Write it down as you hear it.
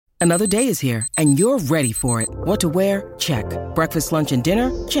Another day is here, and you're ready for it. What to wear? Check. Breakfast, lunch, and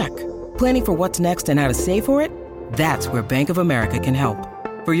dinner? Check. Planning for what's next and how to save for it? That's where Bank of America can help.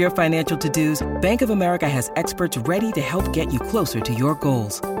 For your financial to-dos, Bank of America has experts ready to help get you closer to your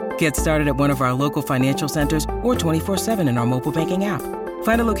goals. Get started at one of our local financial centers or 24/7 in our mobile banking app.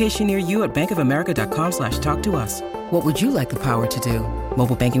 Find a location near you at bankofamerica.com/talktous. What would you like the power to do?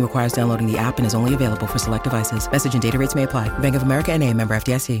 Mobile banking requires downloading the app and is only available for select devices. Message and data rates may apply. Bank of America N.A., member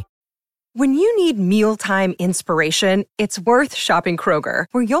FDIC. When you need mealtime inspiration, it's worth shopping Kroger,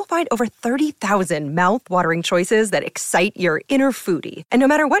 where you'll find over 30,000 mouth-watering choices that excite your inner foodie. And no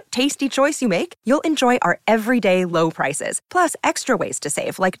matter what tasty choice you make, you'll enjoy our everyday low prices, plus extra ways to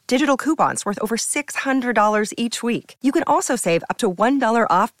save, like digital coupons worth over $600 each week. You can also save up to $1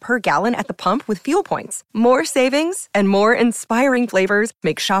 off per gallon at the pump with fuel points. More savings and more inspiring flavors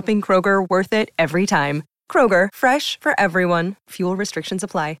make shopping Kroger worth it every time. Kroger, fresh for everyone. Fuel restrictions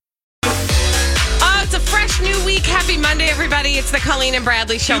apply. It's a fresh new week. Happy Monday, everybody. It's the Colleen and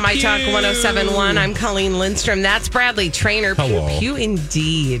Bradley Show, My Talk 1071. I'm Colleen Lindstrom. That's Bradley Trainer. Hello. Pew, pew,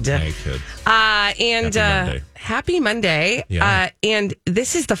 indeed. Hey, kids. Happy Monday. Yeah. And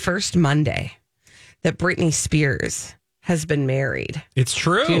this is the first Monday that Britney Spears has been married. It's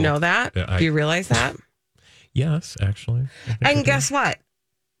true. Do you know that? Yeah, Do you realize that? Yes, actually. And guess what?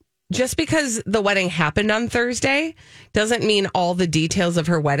 Just because the wedding happened on Thursday doesn't mean all the details of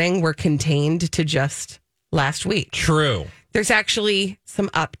her wedding were contained to just last week. True. There's actually some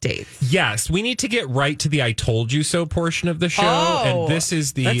updates. Yes, we need to get right to the I told you so portion of the show. And this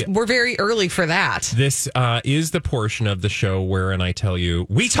is we're very early for that. This is the portion of the show wherein I tell you,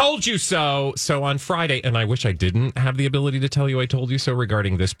 we told you so. So on Friday, and I wish I didn't have the ability to tell you I told you so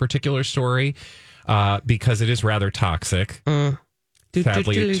regarding this particular story, because it is rather toxic.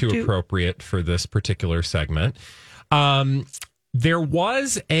 Sadly, too appropriate for this particular segment. There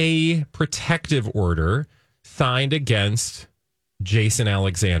was a protective order signed against Jason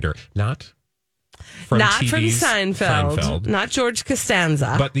Alexander, not from Seinfeld, not George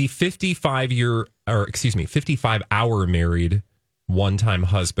Costanza, but the 55-hour married one-time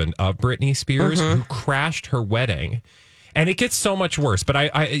husband of Britney Spears, who crashed her wedding. And it gets so much worse.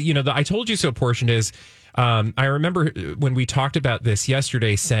 But the I told you so portion is. I remember when we talked about this on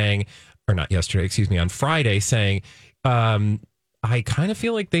Friday, saying, I kind of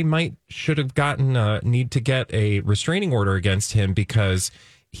feel like they should have need to get a restraining order against him because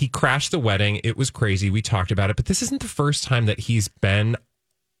he crashed the wedding. It was crazy. We talked about it, but this isn't the first time that he's been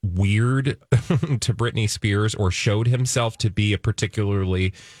weird to Britney Spears or showed himself to be a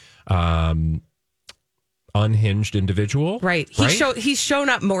particularly, unhinged individual. Right. He's shown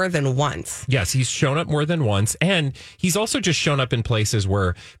up more than once. Yes, he's shown up more than once. And he's also just shown up in places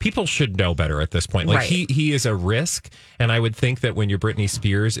where people should know better at this point. Like right. he is a risk. And I would think that when you're Britney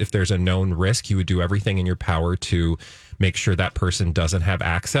Spears, if there's a known risk, you would do everything in your power to make sure that person doesn't have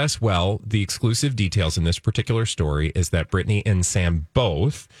access. Well, the exclusive details in this particular story is that Britney and Sam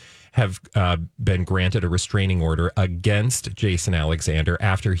both have been granted a restraining order against Jason Alexander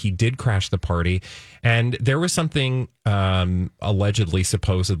after he did crash the party. And there was something allegedly,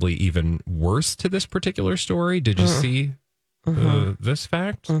 supposedly even worse to this particular story. Did you see this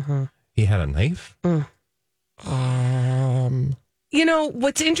fact? He had a knife.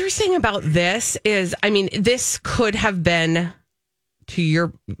 What's interesting about this is, this could have been, to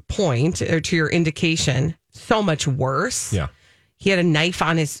your point or to your indication, so much worse. Yeah. He had a knife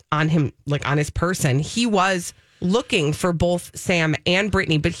on his person. He was looking for both Sam and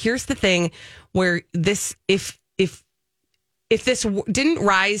Britney. But here's the thing: where this, if this didn't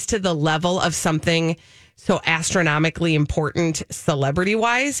rise to the level of something so astronomically important, celebrity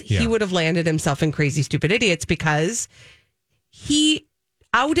wise, he would have landed himself in Crazy Stupid Idiots because he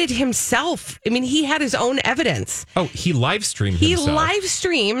outed himself. He had his own evidence. Oh, he live streamed himself. He live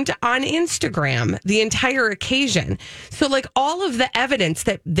streamed on Instagram the entire occasion. So, all of the evidence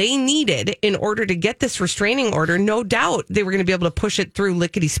that they needed in order to get this restraining order, no doubt they were going to be able to push it through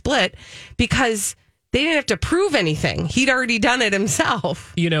lickety split because they didn't have to prove anything. He'd already done it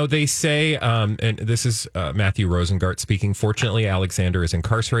himself. They say, and this is Matthew Rosengart speaking, fortunately, Alexander is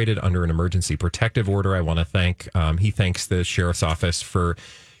incarcerated under an emergency protective order. I want to thank, he thanks the sheriff's office for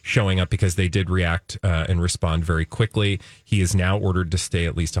showing up because they did react and respond very quickly. He is now ordered to stay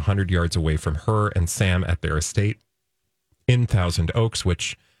at least 100 yards away from her and Sam at their estate in Thousand Oaks,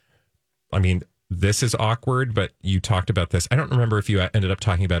 which, this is awkward, but you talked about this. I don't remember if you ended up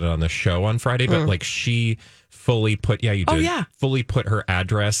talking about it on the show on Friday, but she fully put, you did. Oh, yeah. Fully put her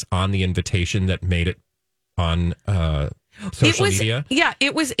address on the invitation that made it on social media. Yeah,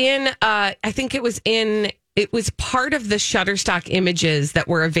 it was in, I think it was in it was part of the Shutterstock images that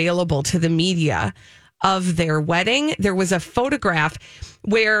were available to the media of their wedding. There was a photograph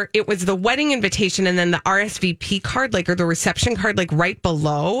where it was the wedding invitation and then the RSVP card, or the reception card, right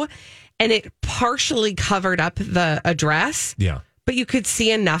below. And it partially covered up the address. Yeah. But you could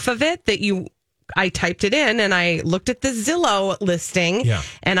see enough of it that I typed it in and I looked at the Zillow listing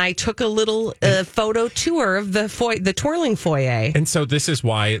and I took a little photo tour of the twirling foyer. And so this is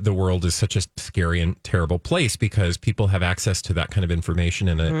why the world is such a scary and terrible place, because people have access to that kind of information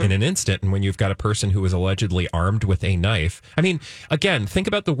in an instant. And when you've got a person who is allegedly armed with a knife, I mean, again, think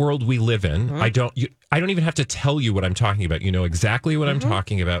about the world we live in. I don't even have to tell you what I'm talking about. You know exactly what I'm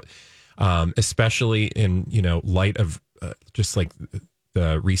talking about, especially in, light of just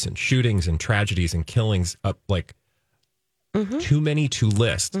the recent shootings and tragedies and killings up too many to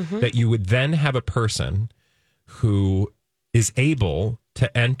list, that you would then have a person who is able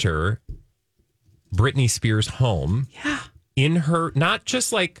to enter Britney Spears' home in her, not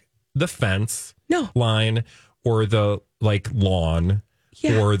just the fence line or the lawn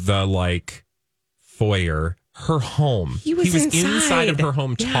or the foyer, her home. He was inside of her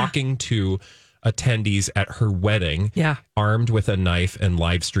home talking to attendees at her wedding, armed with a knife and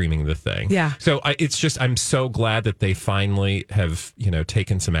live streaming the thing. Yeah. So I'm so glad that they finally have,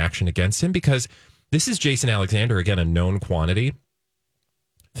 taken some action against him, because this is Jason Alexander, again, a known quantity.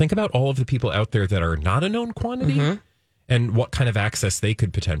 Think about all of the people out there that are not a known quantity and what kind of access they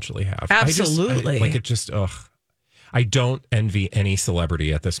could potentially have. Absolutely. I don't envy any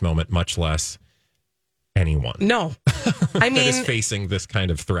celebrity at this moment, much less anyone. No. I mean, that is facing this kind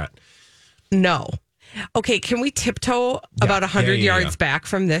of threat. No. Okay, can we tiptoe about 100 yards back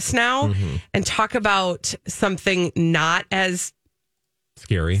from this now and talk about something not as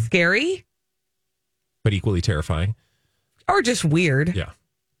scary, but equally terrifying, or just weird? Yeah.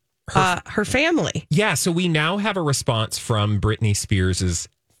 Her family. Yeah, so we now have a response from Britney Spears'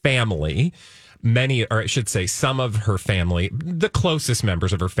 family. Many, or I should say some of her family, the closest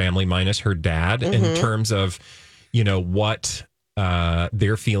members of her family minus her dad, in terms of, what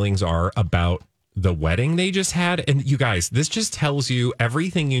their feelings are about the wedding they just had. And you guys, this just tells you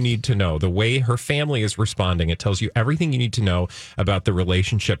everything you need to know. The way her family is responding, it tells you everything you need to know about the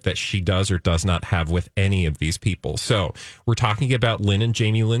relationship that she does or does not have with any of these people. So we're talking about Lynn and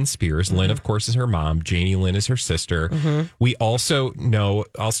Jamie Lynn Spears. Lynn, of course, is her mom. Jamie Lynn is her sister. We also know,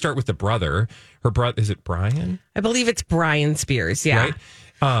 I'll start with the brother. Her brother, is it Brian? I believe it's Brian Spears. Yeah. Right?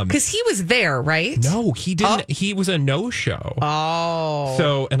 Because he was there, right? No, he didn't. He was a no-show. Oh.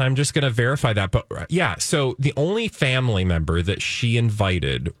 So, and I'm just going to verify that. But yeah, so the only family member that she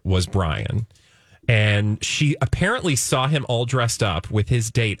invited was Brian. And she apparently saw him all dressed up with his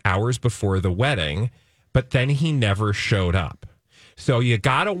date hours before the wedding, but then he never showed up. So you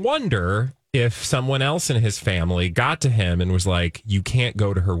got to wonder if someone else in his family got to him and was like, you can't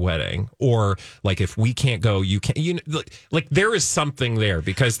go to her wedding, or if we can't go, you can't, there is something there,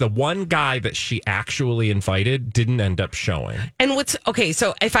 because the one guy that she actually invited didn't end up showing. And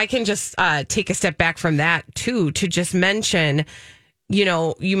so if I can just take a step back from that too, to just mention,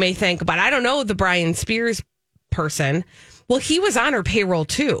 you may think, but I don't know the Brian Spears person. Well, he was on her payroll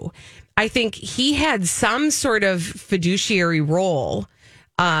too. I think he had some sort of fiduciary role.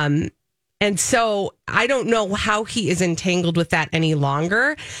 And so I don't know how he is entangled with that any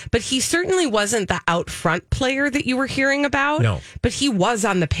longer, but he certainly wasn't the out front player that you were hearing about. No. But he was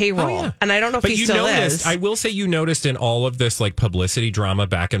on the payroll. Oh, yeah. And I don't know if he still is. I will say you noticed in all of this publicity drama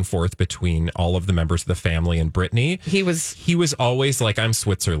back and forth between all of the members of the family and Britney, he was always I'm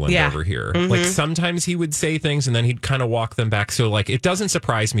Switzerland over here. Sometimes he would say things and then he'd kind of walk them back. So it doesn't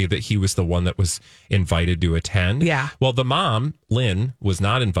surprise me that he was the one that was invited to attend. Yeah. Well, the mom, Lynn, was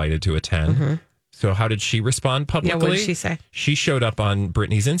not invited to attend. So how did she respond publicly? Yeah, what did she say? She showed up on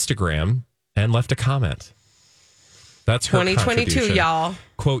Britney's Instagram and left a comment. That's her 2022, y'all.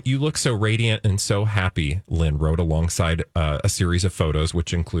 Quote, "You look so radiant and so happy," Lynn wrote alongside a series of photos,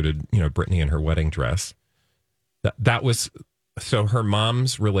 which included, Britney in her wedding dress. That was, so her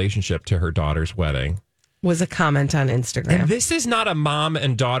mom's relationship to her daughter's wedding was a comment on Instagram. And this is not a mom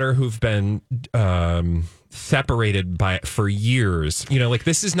and daughter who've been separated for years.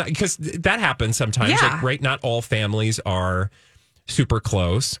 This is not, because that happens sometimes. Yeah. Right? Not all families are super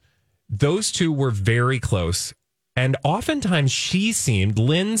close. Those two were very close. And oftentimes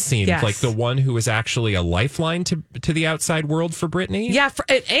Lynn seemed like the one who was actually a lifeline to the outside world for Britney. Yeah.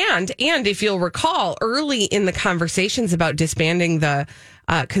 And if you'll recall, early in the conversations about disbanding the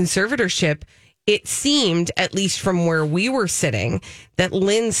conservatorship, it seemed, at least from where we were sitting, that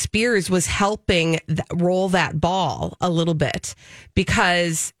Lynn Spears was helping roll that ball a little bit,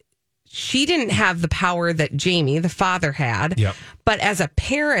 because she didn't have the power that Jamie, the father, had. Yep. But as a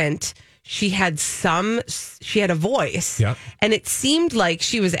parent, she had a voice. Yep. And it seemed like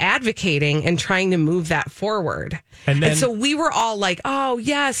she was advocating and trying to move that forward. And so we were all like, oh,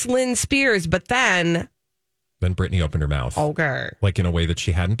 yes, Lynn Spears. But then Brittany opened her mouth. Okay. Like in a way that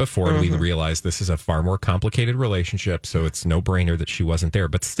she hadn't before. And we realized this is a far more complicated relationship. So it's no brainer that she wasn't there.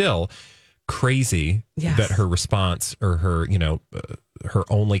 But still crazy that her response or her, her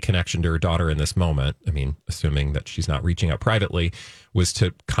only connection to her daughter in this moment, I mean, assuming that she's not reaching out privately, was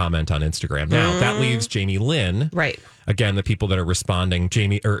to comment on Instagram. Now, that leaves Jamie Lynn. Right. Again, the people that are responding,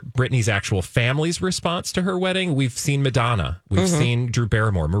 Brittany's actual family's response to her wedding. We've seen Madonna. We've seen Drew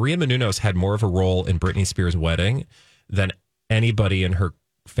Barrymore. Maria Menounos had more of a role in Britney Spears' wedding than anybody in her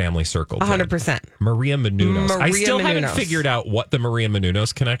family circle did. 100%. Maria Menounos. I still haven't Menounos. figured out what the Maria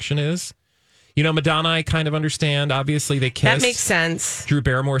Menounos connection is. Madonna, I kind of understand. Obviously, they kissed. That makes sense. Drew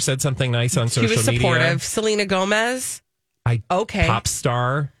Barrymore said something nice on social media. She was supportive. Selena Gomez. Okay. Pop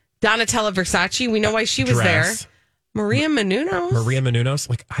star. Donatella Versace. We know why she was there. Maria Menounos.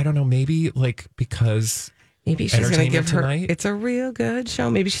 Like, I don't know. Maybe like because maybe she's going to give her. Tonight? It's a real good show.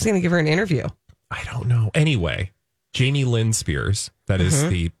 Maybe she's going to give her an interview. I don't know. Anyway, Jamie Lynn Spears, that is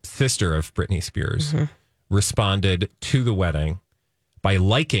the sister of Britney Spears, responded to the wedding by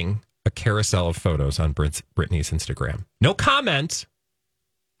liking a carousel of photos on Britney's Instagram. No comment,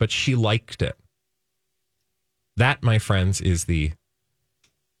 but she liked it. That, my friends, is the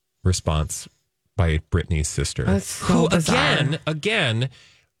response by Britney's sister. That's so bizarre. Again,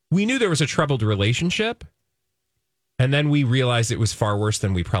 we knew there was a troubled relationship, and then we realized it was far worse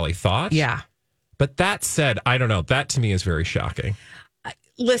than we probably thought. Yeah. But that said, I don't know. That to me is very shocking.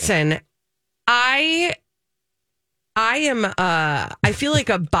 Listen, I feel like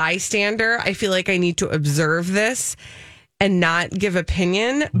a bystander. I feel like I need to observe this and not give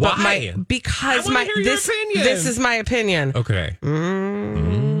opinion. Why? Because I wanna hear your opinion. This is my opinion. Okay.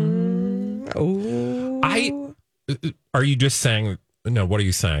 Are you just saying, no, what are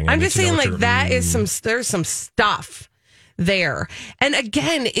you saying? I'm just saying like that is there's some stuff there. And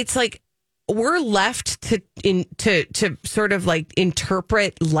again, it's like we're left to sort of like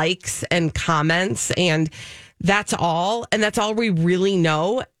interpret likes and comments, and that's all. And that's all we really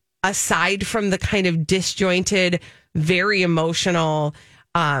know, aside from the kind of disjointed, very emotional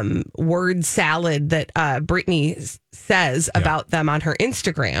word salad that Britney says about them on her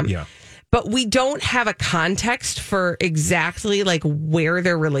Instagram. Yeah. But we don't have a context for exactly like where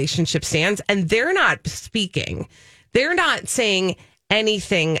their relationship stands. And they're not speaking. They're not saying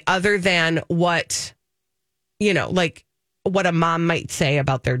anything other than what, like what a mom might say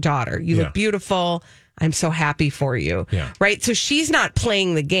about their daughter. You look beautiful. I'm so happy for you. Yeah. Right. So she's not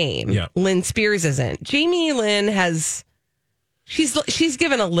playing the game. Yeah. Lynn Spears isn't. Jamie Lynn she's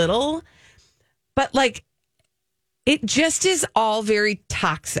given a little, but like it just is all very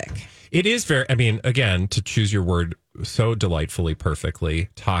toxic. It is very, I mean, again, to choose your word so delightfully, perfectly,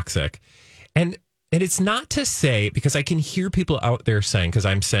 toxic. And it's not to say, because I can hear people out there saying, because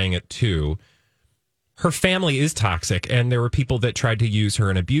I'm saying it too, her family is toxic and there were people that tried to use her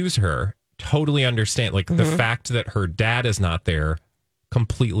and abuse her. Totally understand. Like the fact that her dad is not there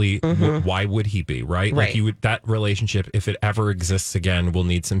completely, why would he be, right? Like that relationship, if it ever exists again, will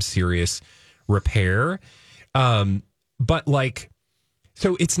need some serious repair. But like,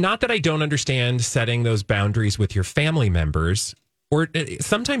 so it's not that I don't understand setting those boundaries with your family members, or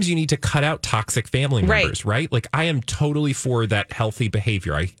sometimes you need to cut out toxic family members, right? Like I am totally for that healthy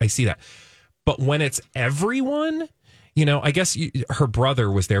behavior. I see that. But when it's everyone, I guess her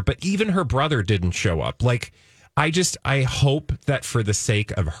brother was there, but even her brother didn't show up. Like, I hope that for the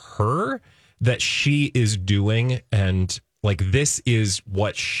sake of her, that she is doing and like this is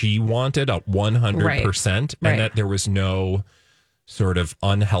what she wanted 100%, and that there was no sort of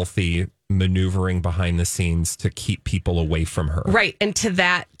unhealthy maneuvering behind the scenes to keep people away from her. Right. And to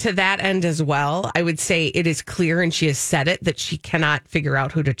that end as well, I would say it is clear, and she has said it, that she cannot figure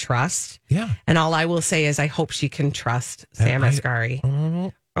out who to trust. Yeah. And all I will say is I hope she can trust Sam Asghari.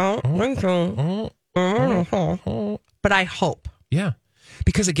 But I hope. Yeah.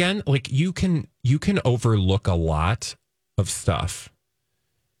 Because again, like you can overlook a lot of stuff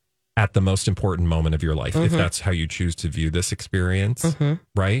at the most important moment of your life, if that's how you choose to view this experience,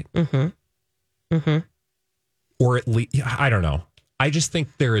 right? Or at least, I don't know. I just think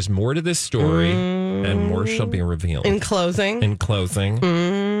there is more to this story, and more shall be revealed. In closing, toxic.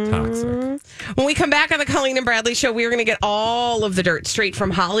 When we come back on the Colleen and Bradley Show, we are going to get all of the dirt straight from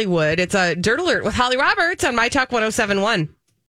Hollywood. It's a Dirt Alert with Holly Roberts on My Talk 107.1.